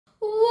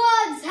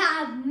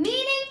have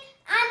meaning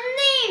and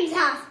names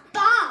have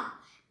power.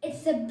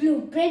 It's a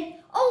blueprint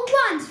of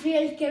one's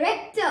real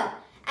character.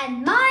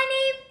 And my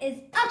name is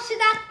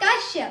Akshata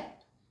Kashyap.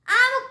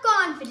 I'm a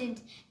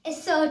confident,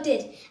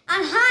 asserted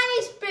and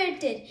highly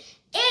spirited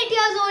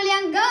 8-year-old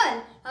young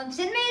girl from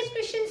St. Mary's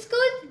Christian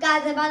School,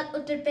 Ghaziabad,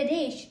 Uttar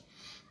Pradesh.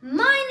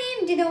 My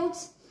name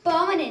denotes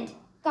permanent,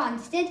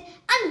 constant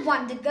and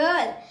wonder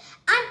girl.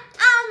 And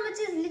as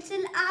much as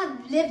little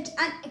I've lived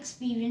and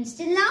experienced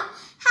till now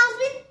has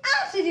been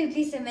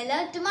absolutely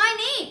similar to my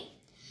name.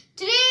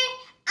 Today,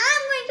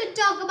 I'm going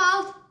to talk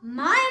about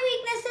my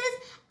weaknesses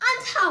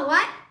and how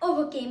I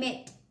overcame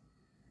it.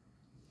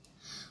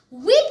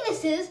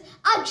 Weaknesses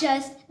are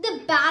just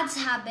the bad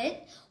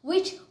habit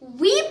which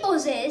we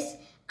possess,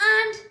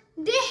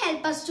 and they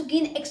help us to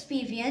gain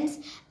experience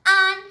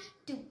and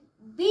to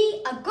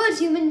be a good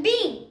human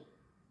being.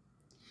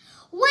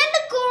 When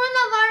the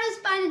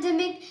coronavirus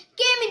pandemic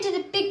came into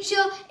the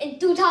picture in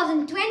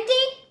 2020,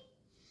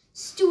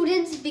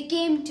 students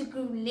became to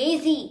grow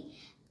lazy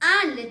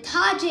and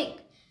lethargic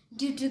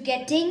due to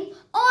getting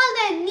all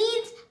their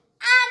needs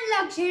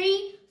and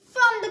luxury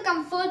from the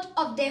comfort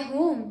of their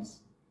homes.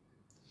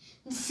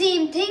 The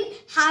same thing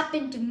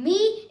happened to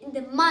me in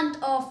the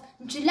month of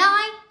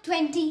July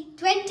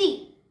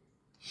 2020.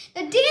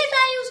 The days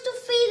I used to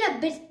feel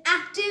a bit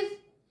active,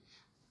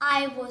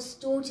 I was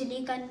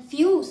totally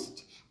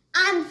confused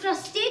and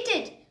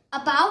frustrated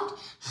about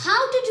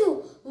how to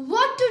do,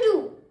 what to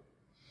do,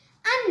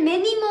 and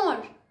many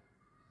more.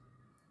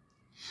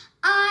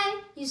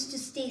 I used to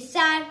stay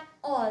sad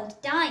all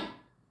the time.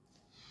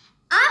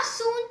 As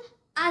soon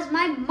as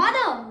my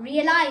mother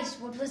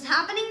realized what was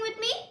happening with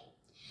me,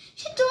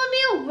 she told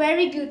me a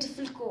very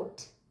beautiful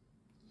quote.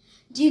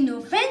 Do you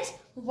know, friends,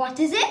 what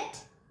is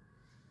it?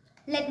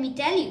 Let me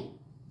tell you.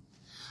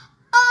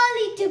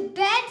 Early to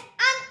bed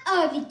and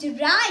early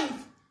to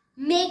rise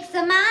makes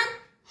a man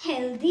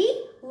healthy,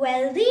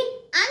 wealthy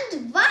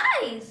and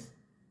wise.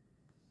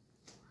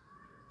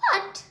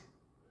 But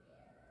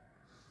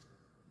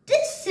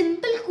this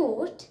simple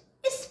quote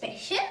is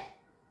special.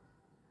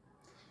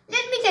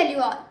 Let me tell you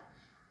all.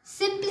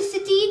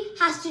 Simplicity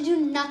has to do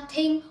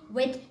nothing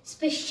with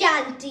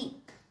speciality.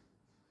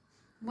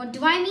 What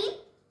do I mean?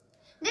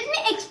 Let me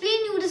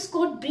explain you this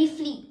quote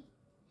briefly.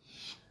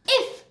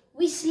 If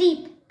we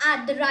sleep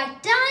at the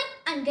right time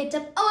and get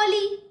up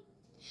early,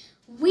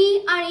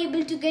 we are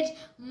able to get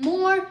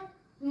more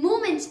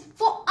moments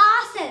for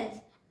ourselves,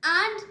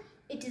 and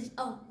it is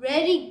a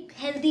very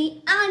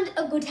healthy and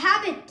a good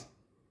habit.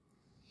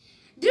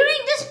 During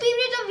this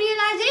period of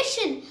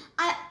realization,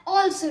 I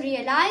also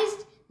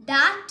realized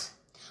that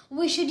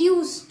we should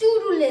use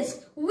to-do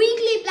lists,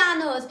 weekly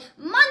planners,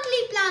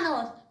 monthly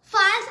planners,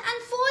 files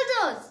and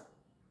folders,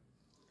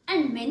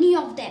 and many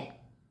of them,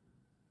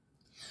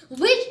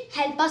 which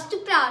help us to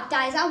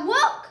prioritize our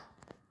work.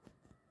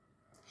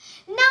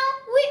 Now,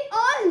 we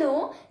all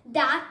know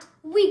that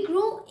we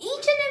grow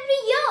each and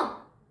every year,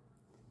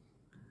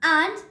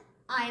 and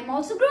I am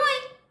also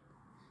growing.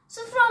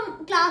 So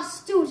from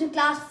class 2 to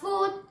class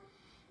 4,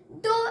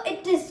 though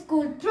it is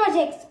school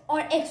projects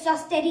or extra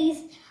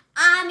studies,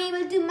 I am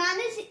able to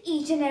manage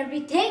each and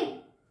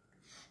everything.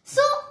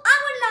 So I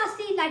would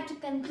lastly like to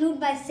conclude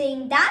by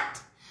saying that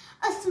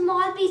a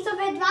small piece of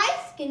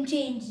advice can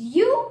change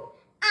you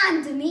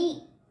and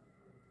me.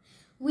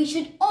 We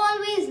should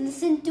always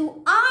listen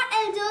to our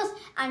elders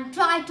and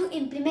try to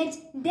implement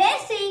their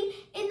saying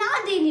in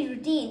our daily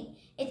routine.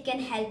 It can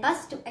help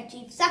us to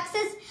achieve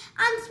success,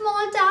 and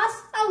small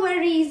tasks are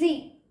very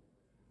easy.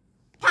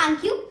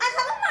 Thank you and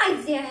have a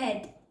nice day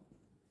ahead.